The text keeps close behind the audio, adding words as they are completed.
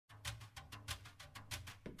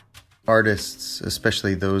artists,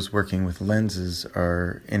 especially those working with lenses,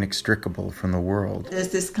 are inextricable from the world. There's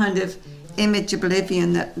this kind of image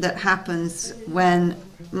oblivion that happens when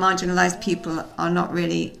marginalized people are not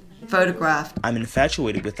really photographed. I'm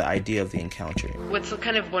infatuated with the idea of the encounter. What's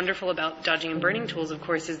kind of wonderful about dodging and burning tools, of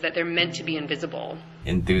course, is that they're meant to be invisible.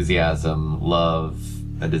 Enthusiasm, love,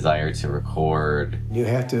 a desire to record. You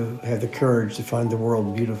have to have the courage to find the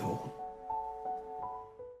world beautiful.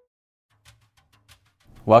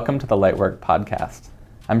 Welcome to the Lightwork podcast.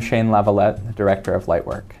 I'm Shane Lavalette, the director of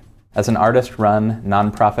Lightwork. As an artist-run,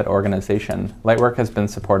 nonprofit organization, Lightwork has been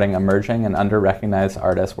supporting emerging and under-recognized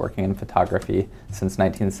artists working in photography since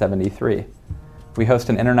 1973. We host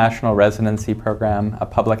an international residency program, a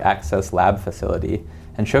public access lab facility,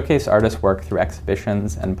 and showcase artists' work through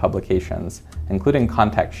exhibitions and publications, including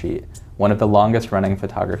Contact Sheet, one of the longest-running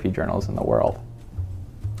photography journals in the world.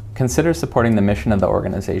 Consider supporting the mission of the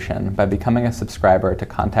organization by becoming a subscriber to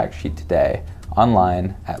Contact Sheet today,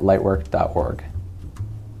 online at lightwork.org.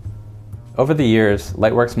 Over the years,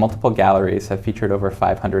 Lightwork's multiple galleries have featured over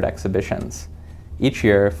 500 exhibitions. Each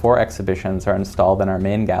year, 4 exhibitions are installed in our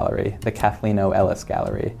main gallery, the Kathleen O. Ellis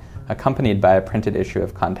Gallery, accompanied by a printed issue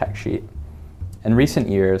of Contact Sheet. In recent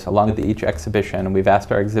years, along with each exhibition, we've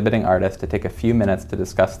asked our exhibiting artists to take a few minutes to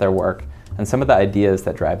discuss their work and some of the ideas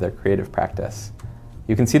that drive their creative practice.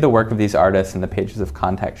 You can see the work of these artists in the pages of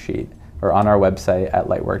Contact Sheet or on our website at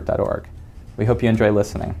lightwork.org. We hope you enjoy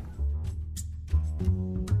listening.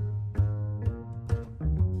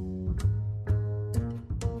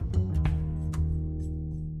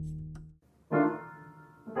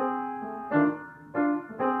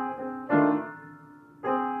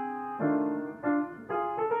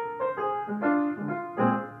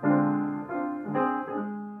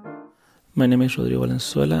 My name is Rodrigo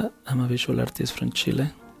Valenzuela. I'm a visual artist from Chile.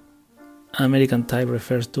 American Type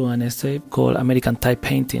refers to an essay called American Type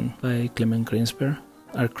Painting by Clement Greenberg,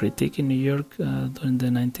 art critic in New York during the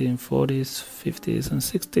 1940s, 50s, and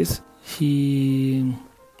 60s. He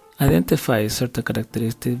identifies certain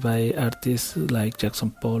characteristics by artists like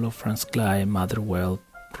Jackson Pollock, Franz Kline, Motherwell,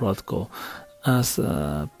 Rothko as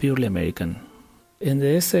purely American. In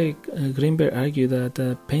the essay, Greenberg argued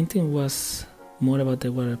that painting was more about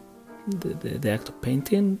the act of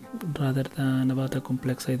painting rather than about a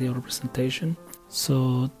complex idea of representation.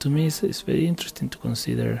 So to me it's very interesting to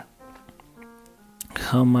consider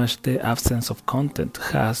how much the absence of content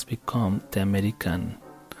has become the American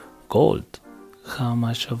gold, how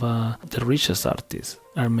much of the richest artists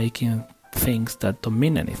are making things that don't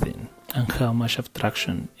mean anything, and how much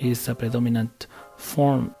abstraction is a predominant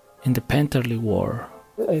form in the painterly war.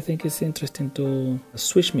 I think it's interesting to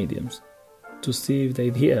switch mediums to see if the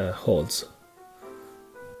idea holds.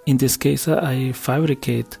 In this case, I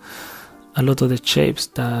fabricate a lot of the shapes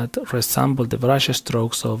that resemble the brush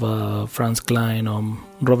strokes of Franz Kline or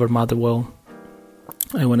Robert Motherwell.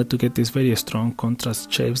 I wanted to get these very strong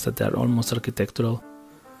contrast shapes that are almost architectural.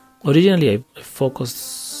 Originally, I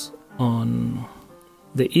focused on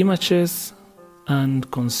the images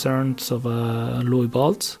and concerns of Louis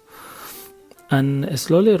Boltz, and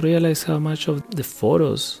slowly realized how much of the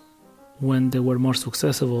photos, when they were more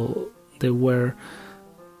successful, they were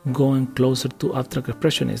going closer to abstract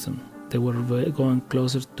expressionism. They were going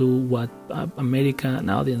closer to what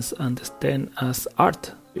American audience understand as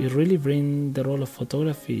art. It really brings the role of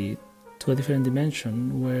photography to a different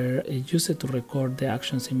dimension, where I use it to record the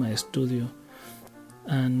actions in my studio,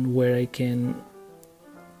 and where I can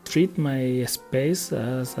treat my space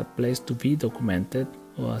as a place to be documented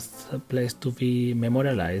or as a place to be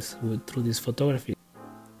memorialized through this photography.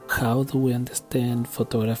 How do we understand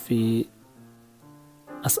photography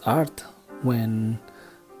as art when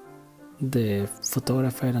the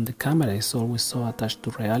photographer and the camera is always so attached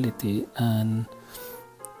to reality, and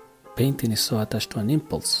painting is so attached to an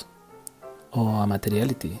impulse or a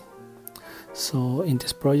materiality? So in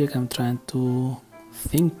this project I'm trying to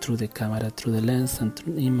think through the camera, through the lens, and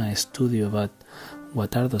in my studio about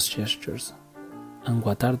what are those gestures and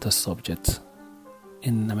what are those subjects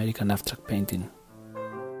in American abstract painting.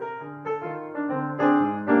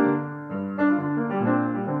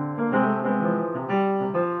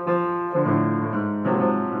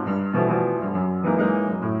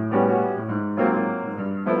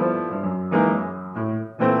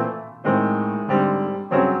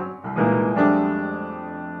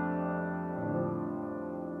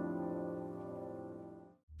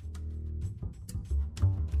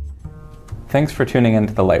 Thanks for tuning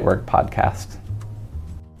into the Lightwork podcast.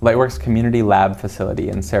 Lightwork's community lab facility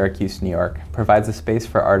in Syracuse, New York, provides a space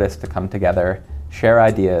for artists to come together, share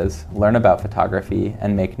ideas, learn about photography,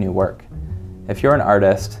 and make new work. If you're an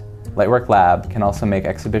artist, Lightwork Lab can also make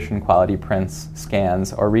exhibition-quality prints,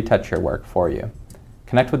 scans, or retouch your work for you.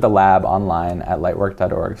 Connect with the lab online at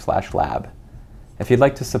lightwork.org/lab. If you'd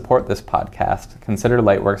like to support this podcast, consider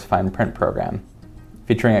Lightwork's Fine Print program.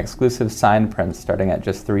 Featuring exclusive signed prints starting at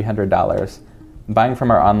just $300, buying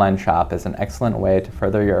from our online shop is an excellent way to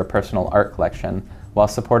further your personal art collection while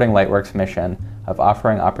supporting Lightwork's mission of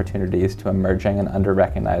offering opportunities to emerging and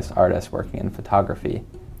under-recognized artists working in photography.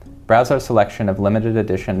 Browse our selection of limited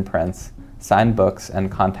edition prints, signed books,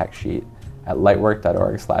 and contact sheet at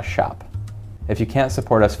lightwork.org/shop. If you can't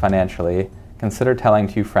support us financially, consider telling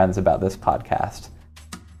 2 friends about this podcast